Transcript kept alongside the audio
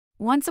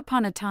Once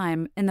upon a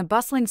time, in the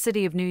bustling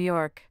city of New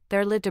York,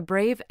 there lived a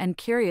brave and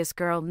curious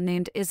girl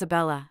named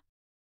Isabella.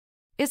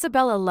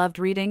 Isabella loved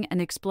reading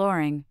and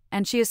exploring,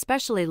 and she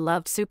especially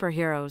loved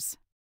superheroes.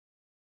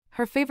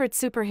 Her favorite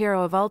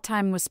superhero of all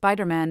time was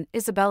Spider-Man.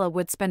 Isabella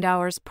would spend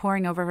hours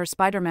poring over her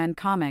Spider-Man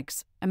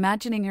comics,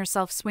 imagining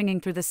herself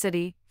swinging through the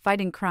city,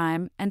 fighting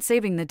crime, and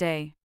saving the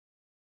day.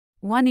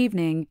 One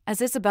evening,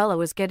 as Isabella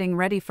was getting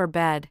ready for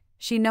bed,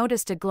 she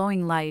noticed a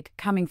glowing light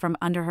coming from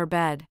under her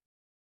bed.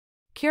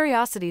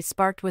 Curiosity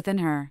sparked within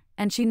her,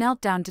 and she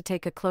knelt down to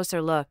take a closer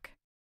look.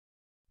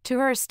 To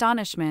her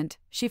astonishment,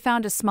 she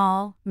found a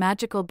small,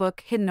 magical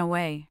book hidden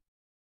away.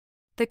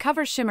 The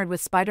cover shimmered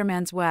with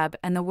Spider-Man's web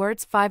and the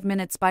words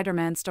 5-Minute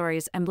Spider-Man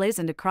Stories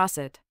emblazoned across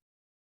it.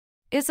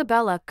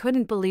 Isabella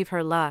couldn't believe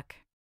her luck.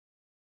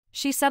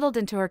 She settled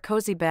into her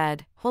cozy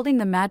bed, holding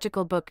the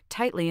magical book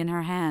tightly in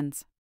her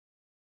hands.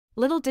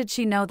 Little did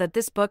she know that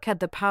this book had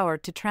the power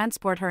to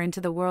transport her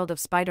into the world of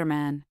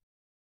Spider-Man.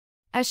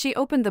 As she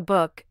opened the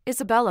book,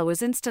 Isabella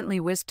was instantly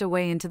whisked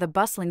away into the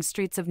bustling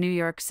streets of New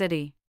York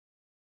City.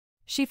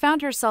 She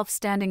found herself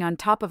standing on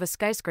top of a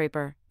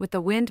skyscraper, with the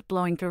wind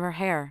blowing through her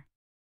hair.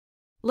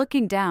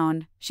 Looking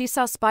down, she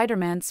saw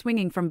Spider-Man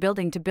swinging from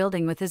building to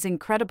building with his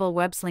incredible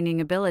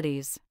web-slinging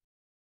abilities.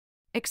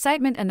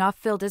 Excitement and awe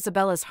filled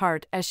Isabella's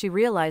heart as she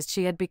realized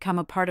she had become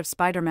a part of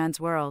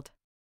Spider-Man's world.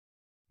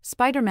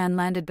 Spider-Man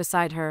landed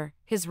beside her,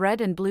 his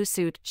red and blue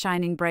suit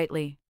shining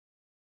brightly.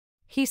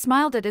 He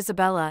smiled at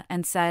Isabella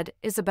and said,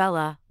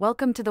 "Isabella,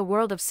 welcome to the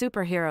world of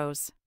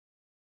superheroes.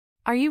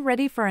 Are you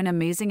ready for an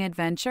amazing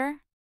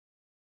adventure?"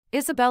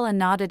 Isabella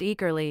nodded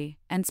eagerly,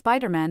 and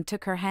Spider-Man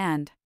took her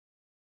hand.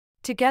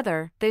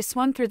 Together, they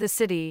swung through the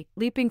city,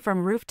 leaping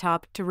from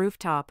rooftop to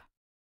rooftop.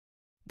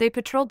 They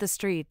patrolled the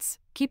streets,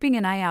 keeping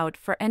an eye out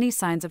for any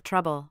signs of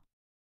trouble.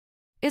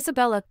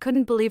 Isabella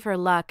couldn't believe her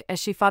luck as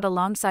she fought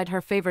alongside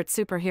her favorite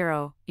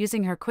superhero,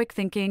 using her quick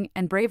thinking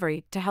and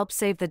bravery to help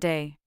save the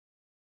day.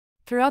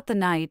 Throughout the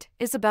night,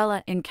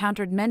 Isabella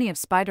encountered many of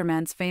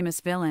Spider-Man's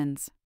famous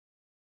villains.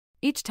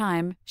 Each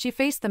time, she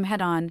faced them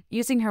head-on,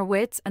 using her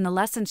wits and the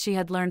lessons she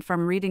had learned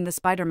from reading the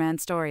Spider-Man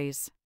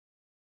stories.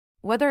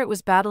 Whether it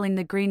was battling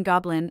the Green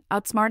Goblin,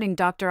 outsmarting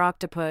Dr.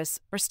 Octopus,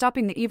 or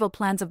stopping the evil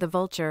plans of the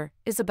Vulture,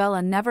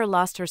 Isabella never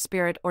lost her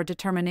spirit or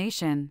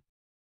determination.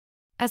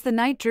 As the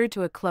night drew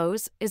to a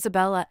close,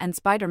 Isabella and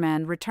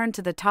Spider-Man returned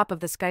to the top of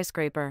the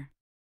skyscraper.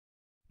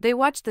 They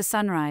watched the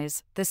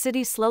sunrise, the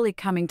city slowly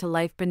coming to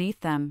life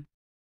beneath them.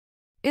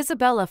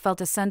 Isabella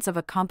felt a sense of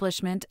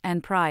accomplishment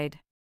and pride.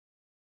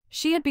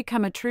 She had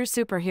become a true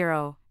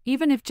superhero,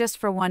 even if just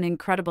for one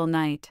incredible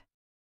night.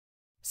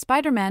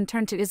 Spider-Man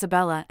turned to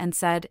Isabella and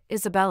said,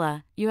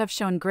 "Isabella, you have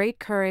shown great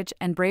courage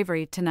and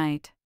bravery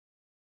tonight.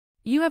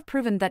 You have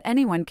proven that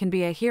anyone can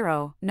be a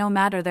hero, no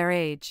matter their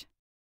age.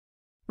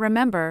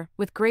 Remember,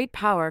 with great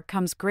power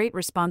comes great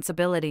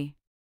responsibility.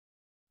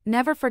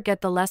 Never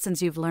forget the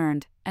lessons you've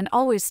learned, and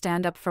always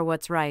stand up for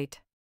what's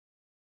right."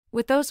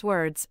 With those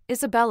words,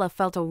 Isabella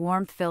felt a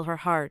warmth fill her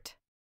heart.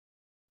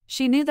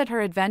 She knew that her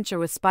adventure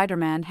with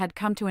Spider-Man had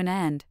come to an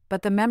end,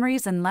 but the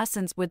memories and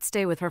lessons would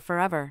stay with her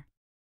forever.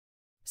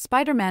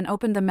 Spider-Man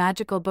opened the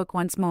magical book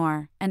once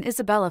more, and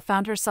Isabella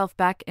found herself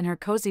back in her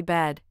cozy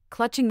bed,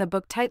 clutching the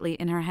book tightly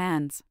in her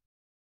hands.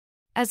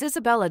 As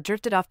Isabella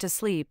drifted off to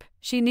sleep,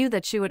 she knew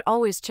that she would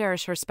always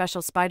cherish her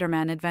special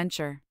Spider-Man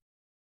adventure.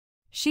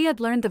 She had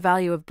learned the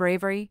value of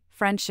bravery,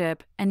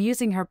 friendship, and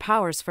using her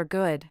powers for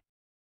good.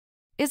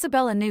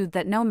 Isabella knew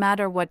that no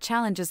matter what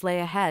challenges lay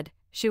ahead,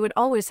 she would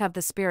always have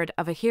the spirit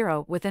of a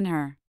hero within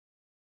her.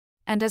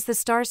 And as the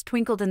stars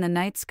twinkled in the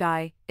night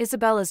sky,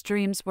 Isabella's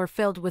dreams were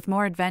filled with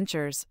more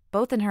adventures,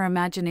 both in her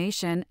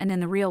imagination and in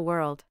the real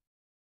world.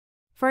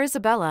 For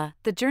Isabella,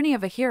 the journey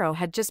of a hero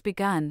had just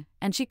begun,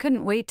 and she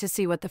couldn't wait to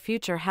see what the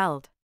future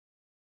held.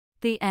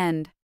 The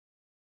end.